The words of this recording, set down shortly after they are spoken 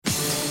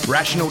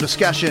Rational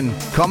discussion,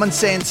 common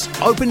sense,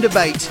 open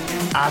debate.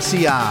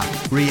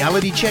 RCR,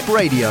 Reality Check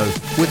Radio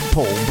with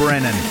Paul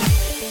Brennan.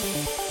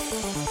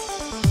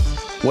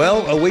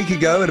 Well, a week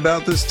ago at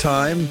about this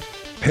time,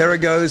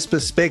 Perigo's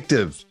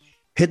Perspective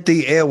hit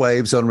the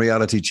airwaves on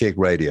Reality Check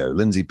Radio.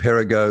 Lindsey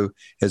Perigo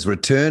has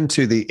returned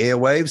to the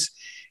airwaves.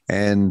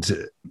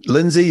 And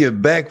Lindsey, you're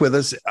back with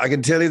us. I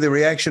can tell you the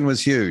reaction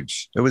was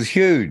huge. It was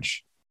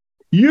huge.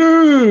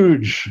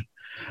 Huge!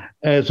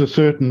 As a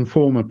certain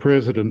former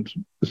president,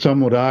 some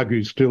would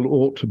argue still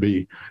ought to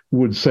be,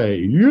 would say,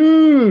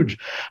 huge.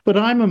 But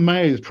I'm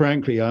amazed,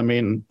 frankly. I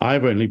mean,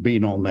 I've only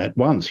been on that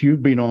once.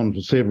 You've been on for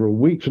several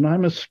weeks, and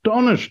I'm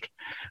astonished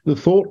the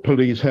thought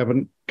police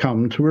haven't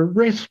come to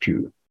arrest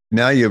you.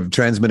 Now you're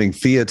transmitting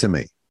fear to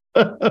me.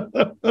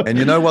 And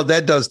you know what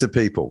that does to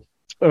people?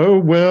 Oh,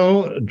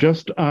 well,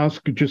 just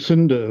ask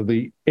Jacinda,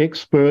 the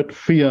expert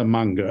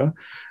fearmonger,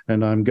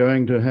 and I'm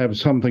going to have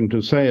something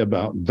to say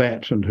about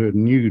that and her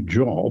new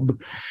job,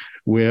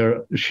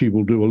 where she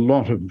will do a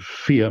lot of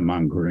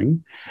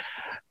fear-mongering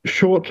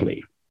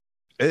shortly.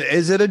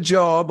 Is it a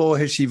job or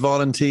has she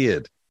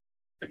volunteered?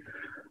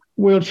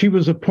 Well, she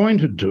was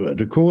appointed to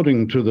it,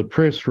 according to the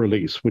press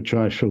release, which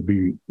I shall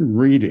be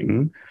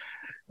reading.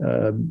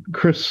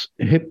 Chris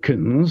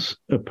Hipkins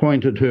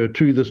appointed her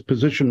to this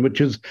position, which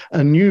is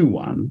a new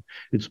one.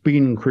 It's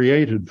been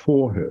created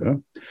for her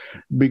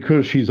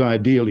because she's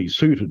ideally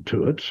suited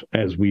to it,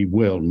 as we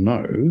well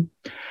know.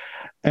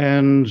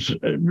 And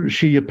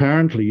she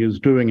apparently is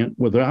doing it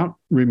without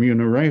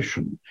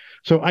remuneration.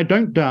 So I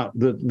don't doubt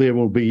that there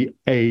will be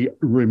a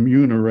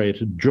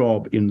remunerated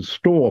job in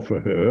store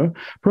for her,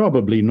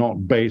 probably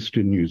not based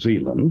in New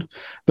Zealand.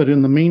 But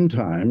in the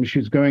meantime,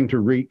 she's going to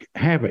wreak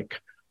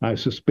havoc, I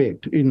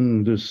suspect,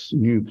 in this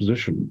new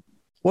position.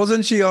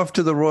 Wasn't she off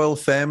to the royal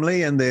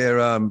family and their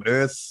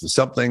Earth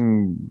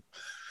something?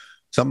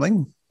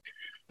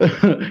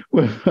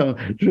 Well,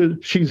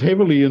 she's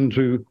heavily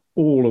into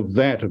all of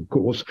that, of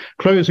course,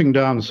 closing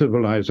down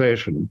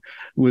civilization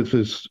with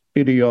this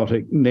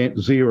idiotic net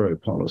zero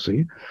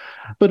policy.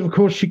 But of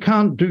course, she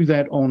can't do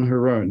that on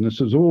her own. This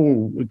is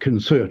all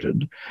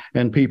concerted,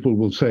 and people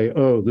will say,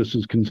 oh, this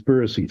is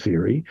conspiracy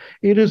theory.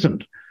 It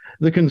isn't.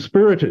 The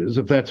conspirators,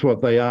 if that's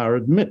what they are,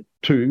 admit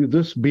to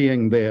this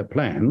being their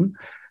plan,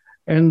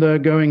 and they're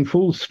going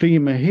full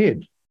steam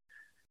ahead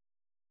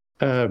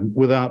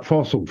without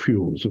fossil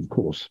fuels, of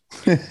course.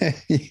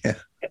 Yeah.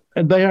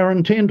 And they are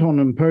intent on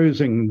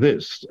imposing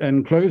this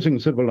and closing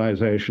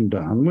civilization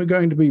down. We're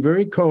going to be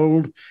very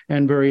cold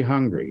and very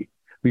hungry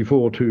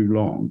before too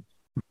long.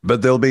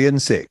 But there'll be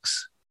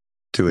insects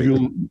to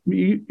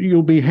eat.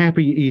 You'll be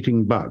happy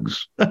eating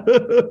bugs.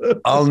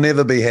 I'll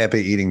never be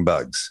happy eating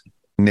bugs.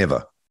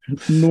 Never.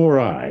 Nor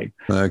I.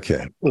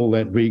 Okay. All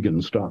that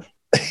vegan stuff.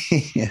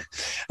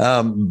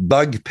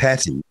 Bug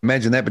patty.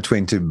 Imagine that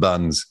between two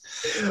buns.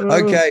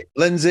 Okay,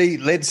 Lindsey,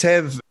 let's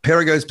have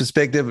Perigo's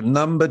Perspective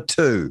number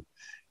 2.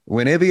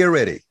 Whenever you're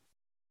ready.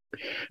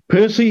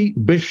 Percy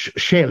Bysshe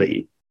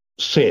Shelley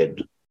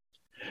said,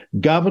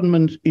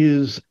 government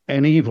is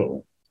an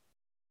evil.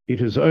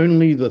 It is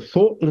only the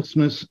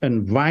thoughtlessness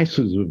and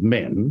vices of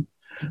men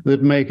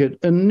that make it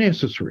a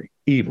necessary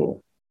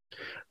evil.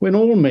 When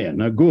all men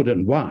are good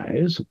and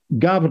wise,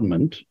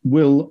 government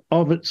will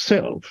of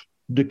itself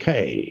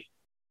decay.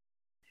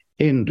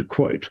 End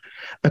quote.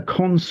 A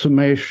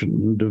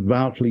consummation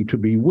devoutly to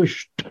be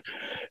wished,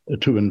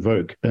 to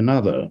invoke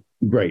another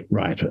great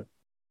writer.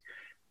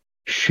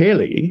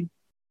 Shelley,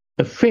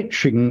 a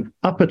fetching,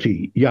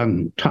 uppity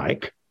young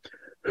tyke,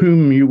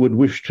 whom you would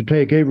wish to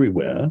take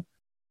everywhere,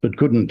 but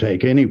couldn't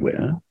take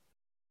anywhere,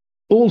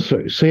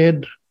 also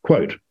said,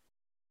 quote,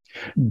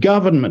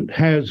 government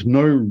has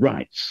no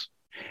rights.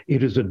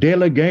 It is a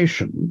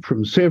delegation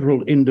from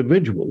several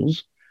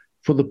individuals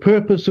for the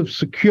purpose of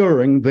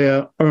securing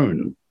their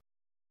own.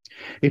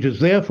 It is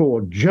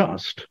therefore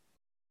just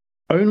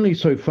only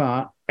so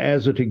far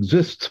as it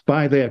exists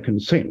by their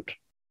consent,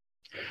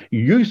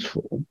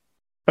 useful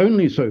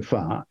only so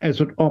far as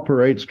it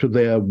operates to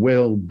their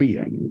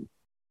well-being.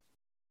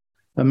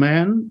 A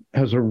man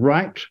has a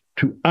right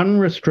to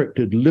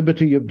unrestricted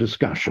liberty of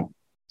discussion.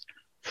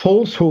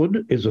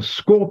 Falsehood is a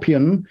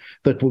scorpion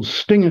that will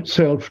sting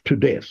itself to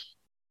death.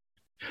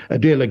 A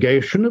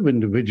delegation of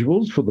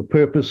individuals for the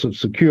purpose of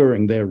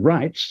securing their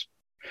rights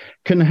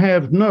can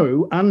have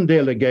no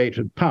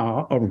undelegated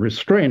power of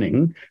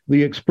restraining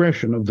the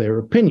expression of their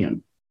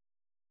opinion.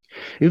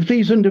 If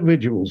these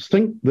individuals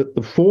think that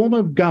the form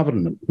of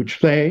government which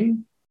they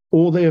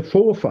or their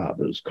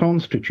forefathers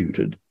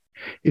constituted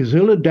is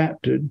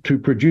ill-adapted to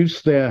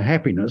produce their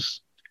happiness,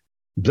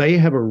 they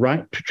have a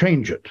right to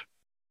change it,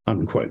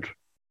 unquote.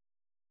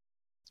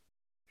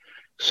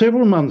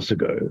 Several months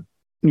ago,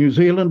 New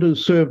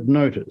Zealanders served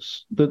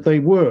notice that they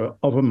were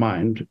of a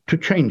mind to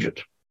change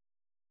it.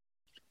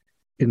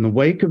 In the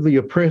wake of the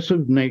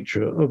oppressive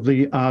nature of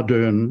the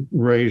Ardern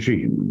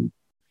regime,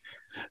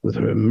 with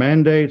her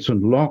mandates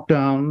and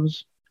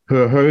lockdowns,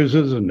 her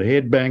hoses and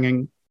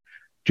headbanging,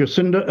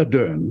 Jacinda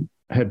Ardern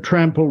had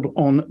trampled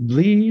on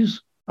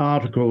these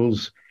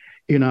articles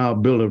in our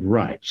Bill of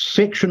Rights.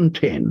 Section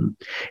 10,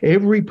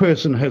 every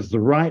person has the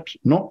right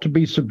not to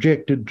be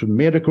subjected to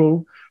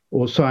medical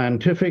or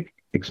scientific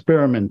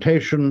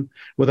experimentation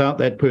without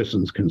that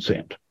person's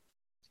consent.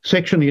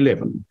 Section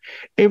 11,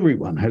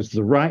 everyone has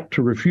the right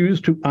to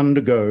refuse to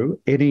undergo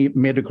any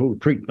medical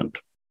treatment.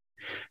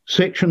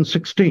 Section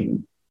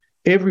 16,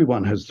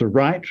 everyone has the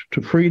right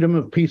to freedom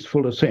of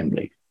peaceful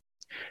assembly.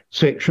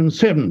 Section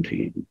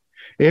 17,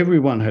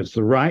 everyone has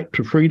the right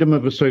to freedom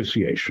of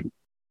association.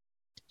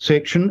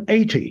 Section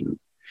 18,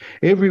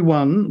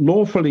 everyone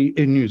lawfully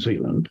in New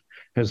Zealand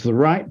has the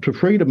right to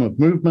freedom of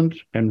movement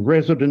and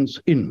residence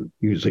in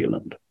New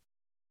Zealand.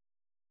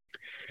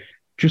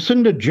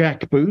 Jacinda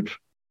Jackboot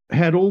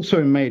had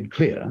also made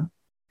clear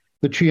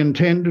that she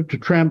intended to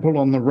trample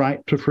on the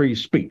right to free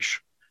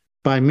speech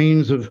by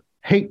means of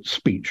hate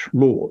speech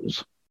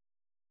laws.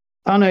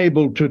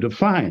 Unable to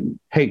define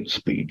hate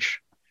speech,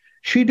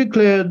 she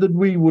declared that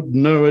we would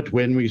know it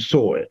when we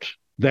saw it.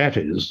 That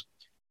is,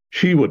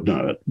 she would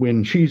know it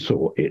when she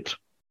saw it.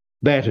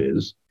 That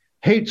is,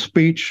 hate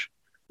speech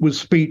was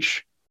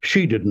speech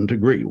she didn't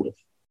agree with.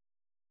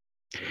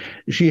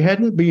 She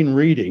hadn't been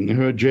reading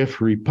her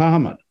Geoffrey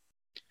Palmer.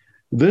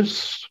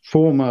 This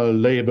former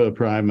Labour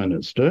Prime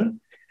Minister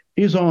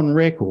is on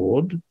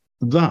record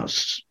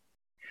thus: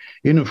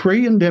 in a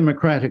free and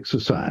democratic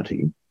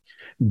society,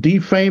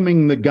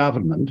 defaming the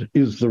government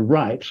is the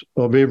right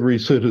of every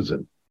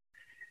citizen.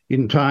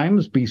 In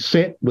times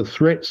beset with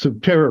threats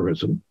of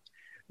terrorism,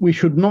 we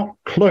should not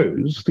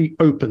close the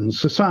open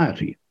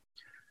society.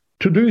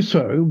 To do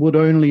so would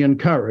only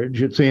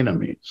encourage its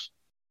enemies.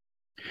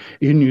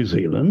 In New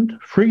Zealand,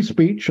 free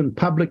speech and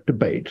public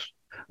debate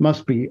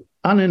must be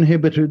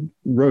uninhibited,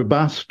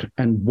 robust,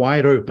 and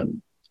wide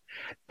open,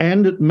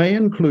 and it may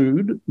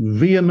include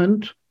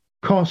vehement,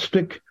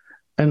 caustic,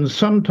 and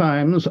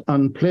sometimes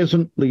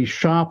unpleasantly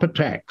sharp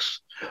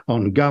attacks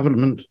on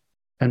government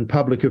and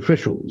public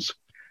officials,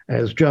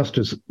 as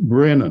Justice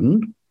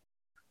Brennan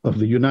of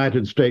the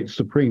United States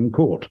Supreme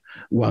Court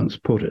once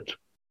put it,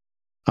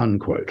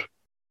 unquote.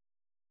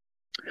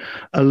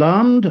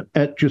 Alarmed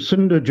at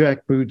Jacinda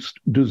Jackboot's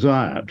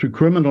desire to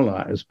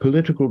criminalise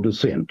political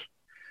dissent,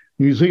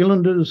 New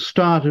Zealanders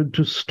started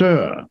to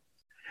stir.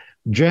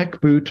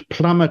 Jackboot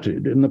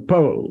plummeted in the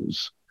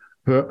polls.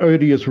 Her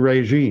odious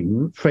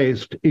regime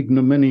faced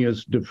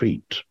ignominious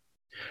defeat.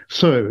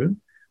 So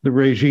the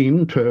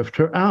regime turfed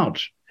her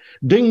out.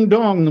 Ding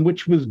dong, the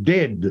witch was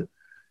dead,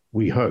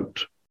 we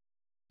hoped.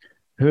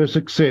 Her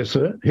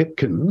successor,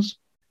 Hipkins,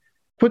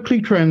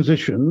 quickly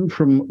transitioned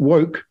from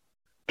woke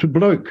to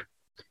bloke.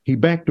 He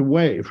backed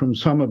away from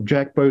some of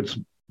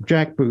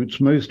Jackboot's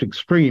most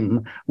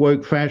extreme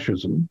woke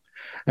fascism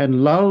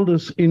and lulled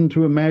us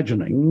into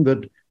imagining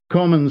that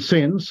common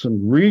sense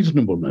and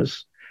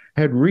reasonableness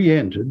had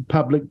re-entered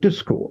public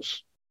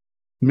discourse.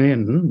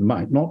 Men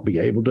might not be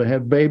able to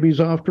have babies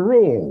after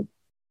all.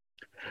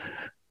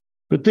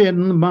 But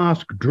then the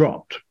mask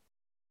dropped.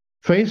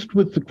 Faced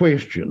with the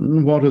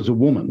question, what is a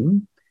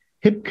woman,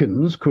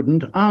 Hipkins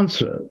couldn't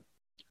answer.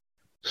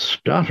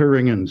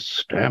 Stuttering and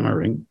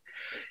stammering,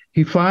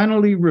 he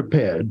finally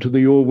repaired to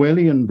the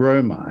Orwellian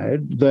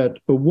bromide that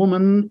a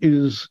woman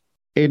is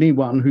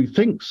anyone who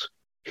thinks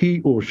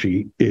he or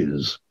she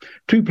is.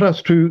 2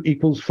 + 2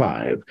 =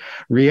 5.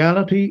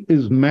 Reality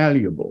is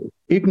malleable.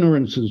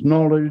 Ignorance is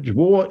knowledge.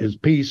 War is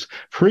peace.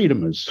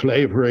 Freedom is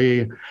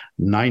slavery.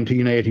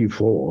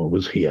 1984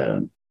 was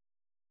here.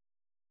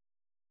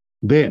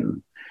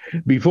 Then,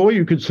 before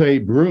you could say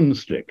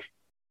broomstick,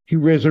 he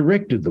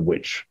resurrected the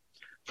witch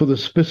for the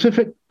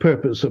specific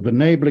purpose of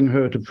enabling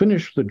her to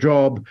finish the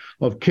job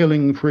of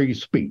killing free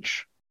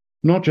speech,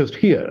 not just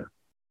here,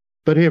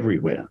 but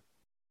everywhere.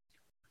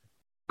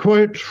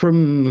 Quote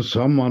from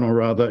someone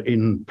or other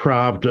in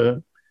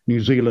Pravda, New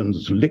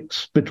Zealand's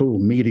lickspittle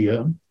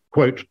media,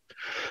 quote,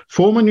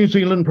 former New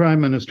Zealand Prime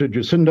Minister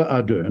Jacinda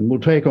Ardern will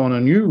take on a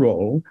new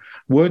role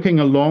working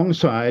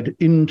alongside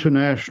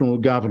international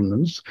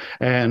governments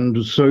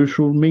and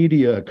social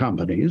media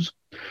companies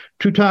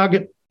to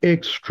target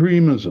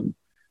extremism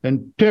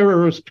and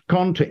terrorist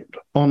content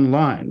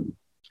online.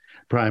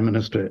 Prime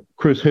Minister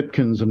Chris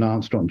Hipkins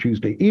announced on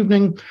Tuesday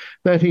evening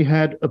that he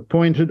had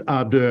appointed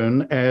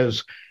Ardern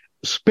as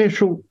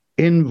Special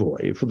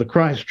Envoy for the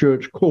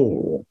Christchurch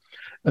Call,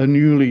 a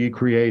newly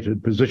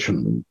created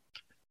position,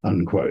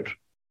 unquote.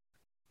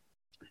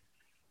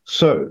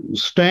 So,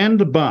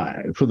 stand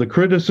by for the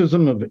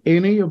criticism of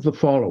any of the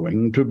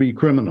following to be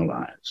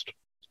criminalized: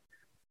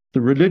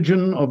 the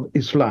religion of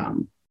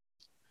Islam,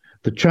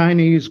 the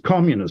Chinese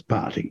Communist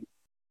Party,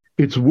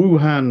 its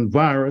Wuhan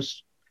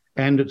virus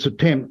and its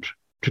attempt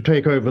to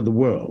take over the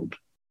world,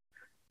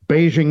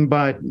 Beijing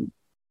Biden,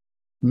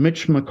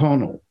 Mitch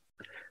McConnell,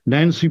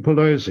 Nancy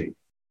Pelosi,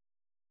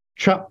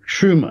 Chuck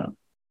Schumer,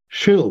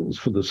 shills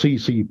for the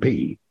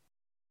CCP,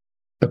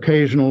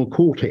 occasional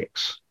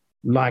Cortex,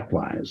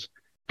 likewise,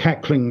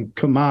 cackling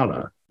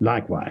Kamala,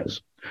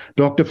 likewise,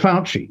 Dr.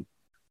 Fauci,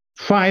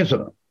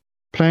 Pfizer,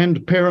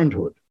 Planned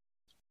Parenthood,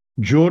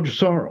 George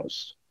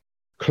Soros,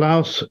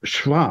 Klaus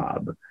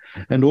Schwab,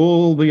 and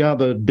all the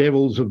other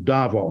devils of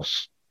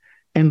Davos,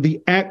 and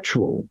the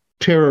actual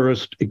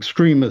terrorist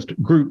extremist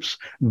groups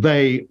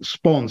they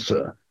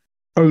sponsor,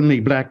 Only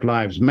Black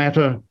Lives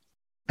Matter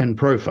and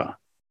PROFA.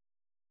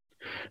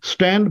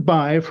 Stand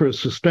by for a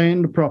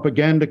sustained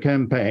propaganda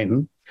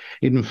campaign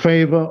in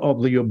favor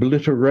of the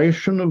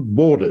obliteration of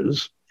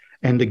borders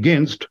and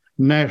against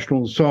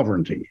national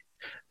sovereignty,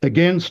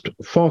 against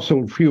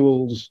fossil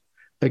fuels,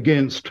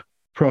 against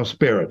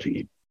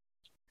prosperity.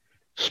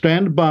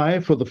 Stand by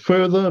for the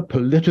further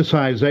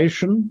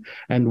politicization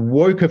and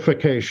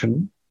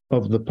wokeification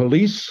of the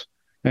police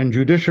and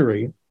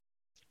judiciary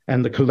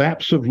and the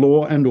collapse of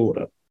law and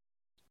order.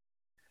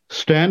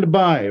 Stand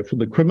by for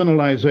the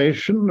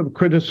criminalization of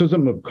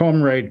criticism of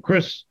Comrade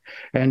Chris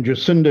and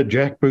Jacinda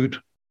Jackboot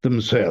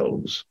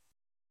themselves,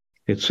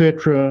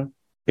 etc.,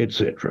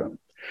 etc.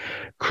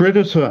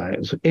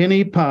 Criticize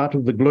any part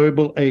of the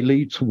global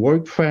elite's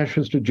woke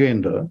fascist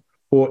agenda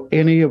or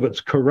any of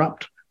its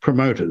corrupt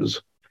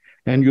promoters,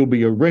 and you'll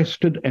be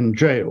arrested and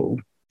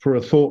jailed for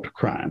a thought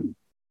crime.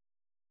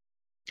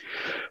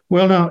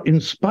 Well, now, in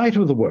spite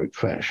of the woke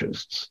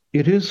fascists,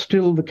 it is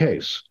still the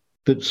case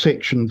that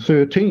Section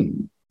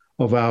 13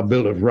 of our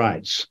Bill of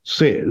Rights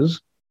says,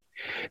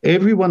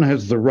 everyone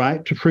has the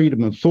right to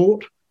freedom of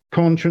thought,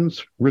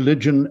 conscience,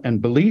 religion,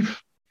 and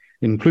belief,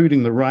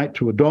 including the right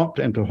to adopt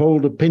and to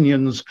hold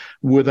opinions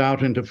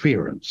without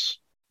interference.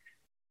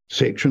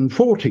 Section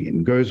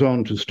 14 goes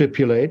on to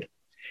stipulate,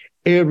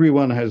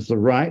 everyone has the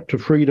right to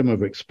freedom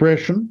of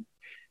expression,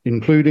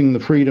 including the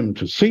freedom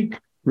to seek,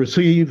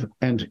 receive,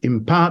 and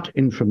impart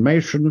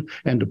information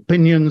and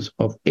opinions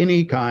of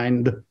any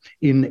kind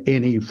in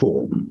any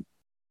form.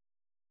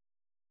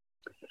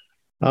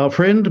 Our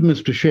friend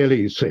Mr.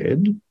 Shelley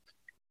said,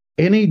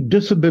 any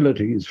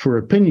disabilities for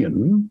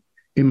opinion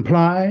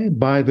imply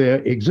by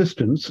their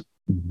existence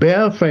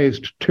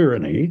barefaced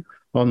tyranny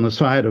on the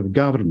side of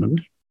government,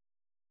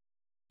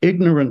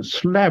 ignorant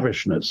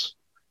slavishness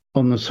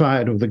on the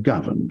side of the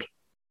governed.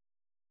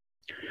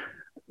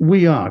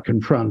 We are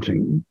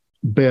confronting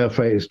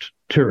barefaced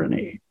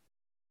tyranny.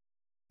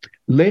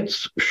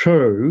 Let's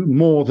show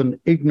more than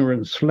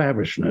ignorant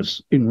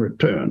slavishness in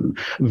return.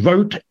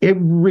 Vote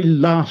every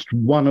last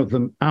one of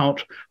them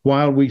out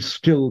while we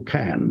still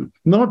can.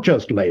 Not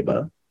just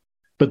Labour,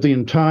 but the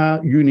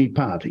entire Uni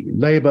Party,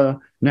 Labour,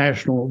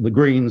 National, the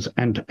Greens,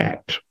 and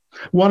ACT.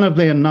 One of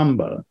their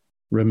number,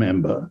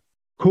 remember,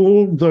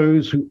 called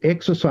those who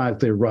exercise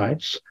their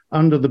rights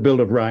under the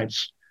Bill of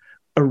Rights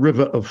a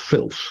river of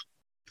filth.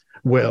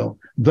 Well,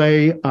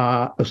 they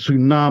are a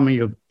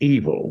tsunami of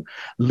evil.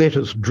 Let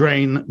us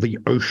drain the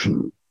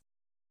ocean.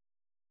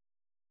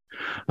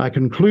 I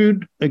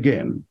conclude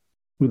again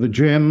with a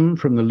gem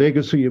from the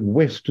legacy of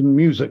Western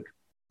music,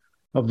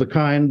 of the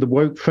kind the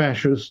woke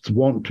fascists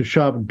want to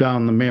shove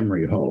down the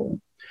memory hole.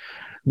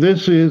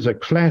 This is a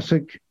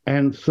classic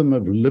anthem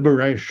of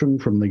liberation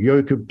from the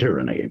yoke of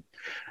tyranny.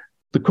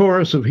 The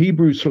chorus of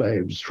Hebrew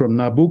slaves from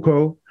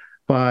Nabucco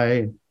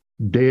by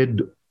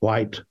Dead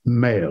White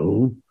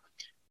Male,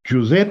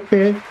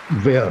 Giuseppe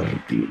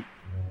Verdi.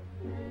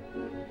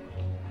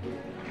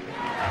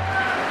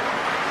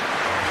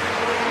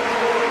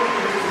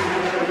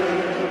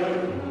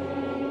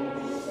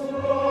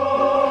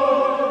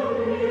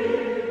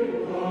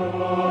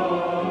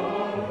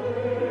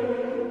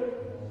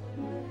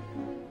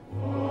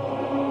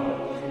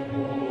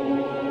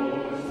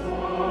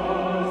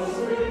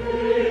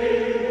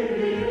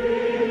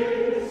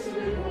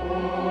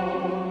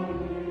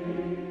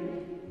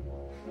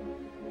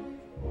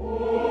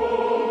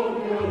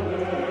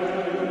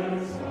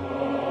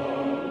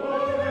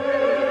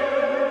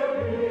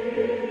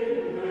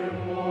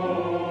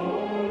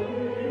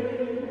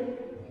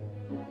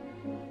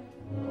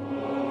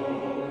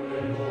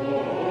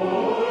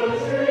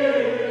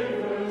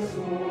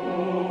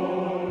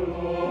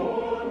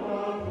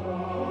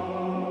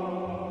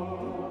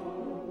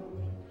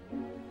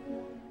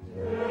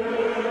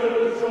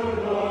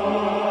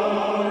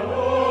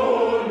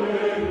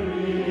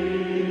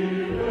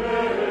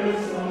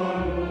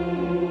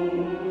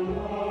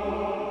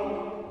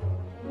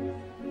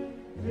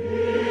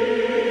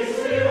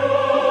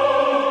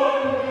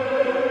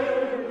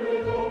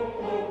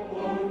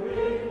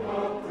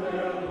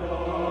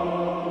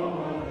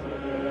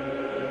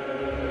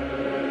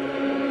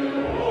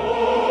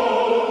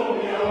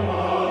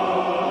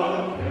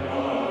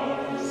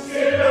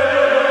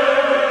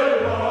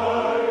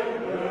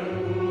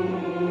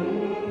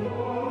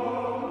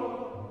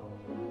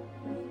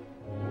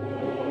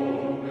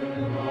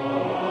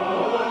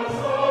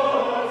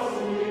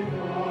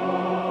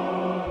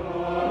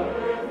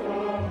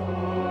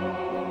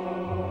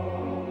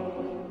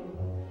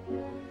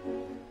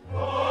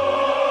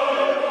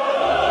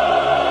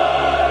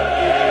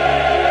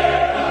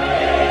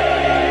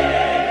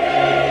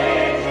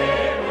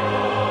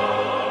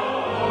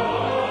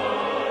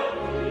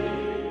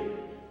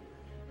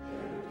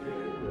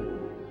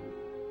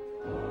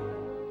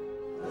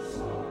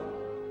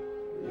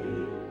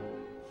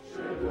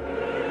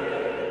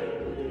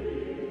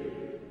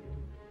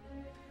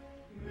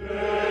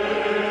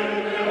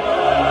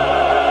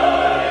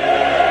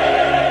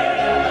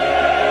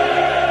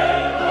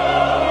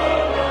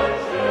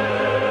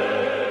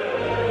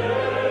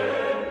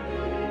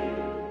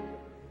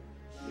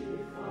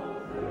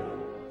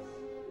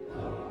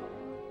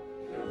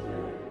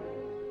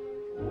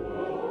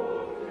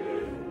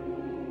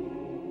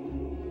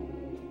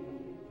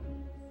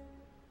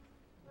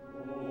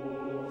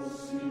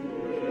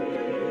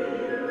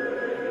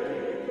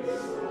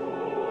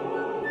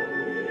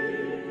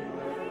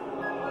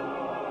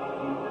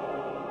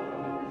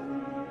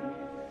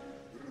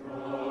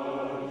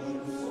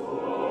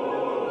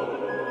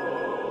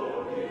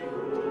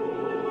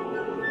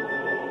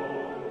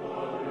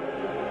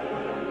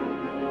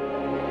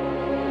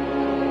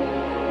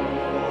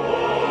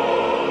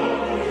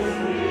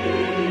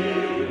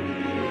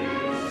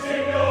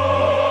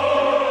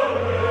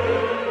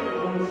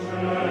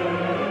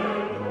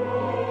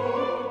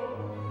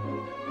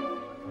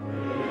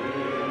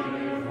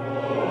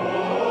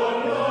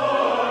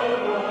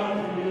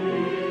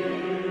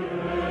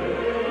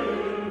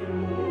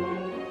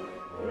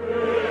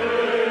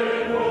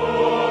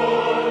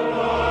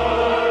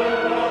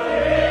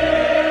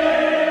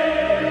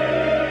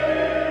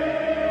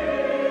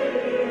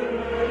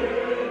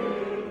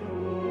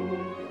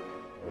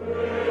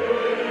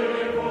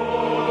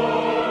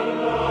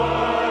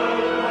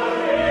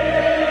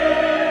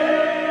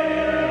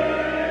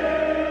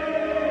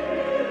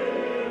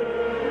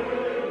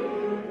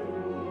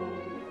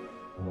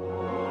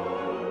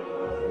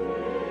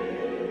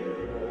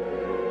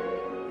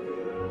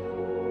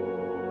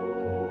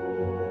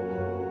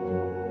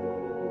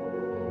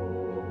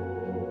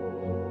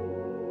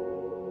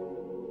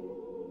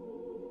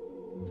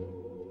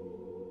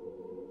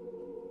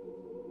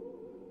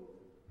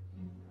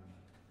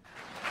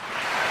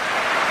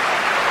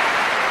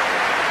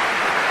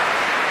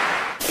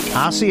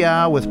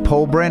 RCR with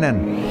Paul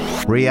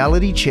Brennan.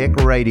 Reality Check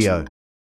Radio.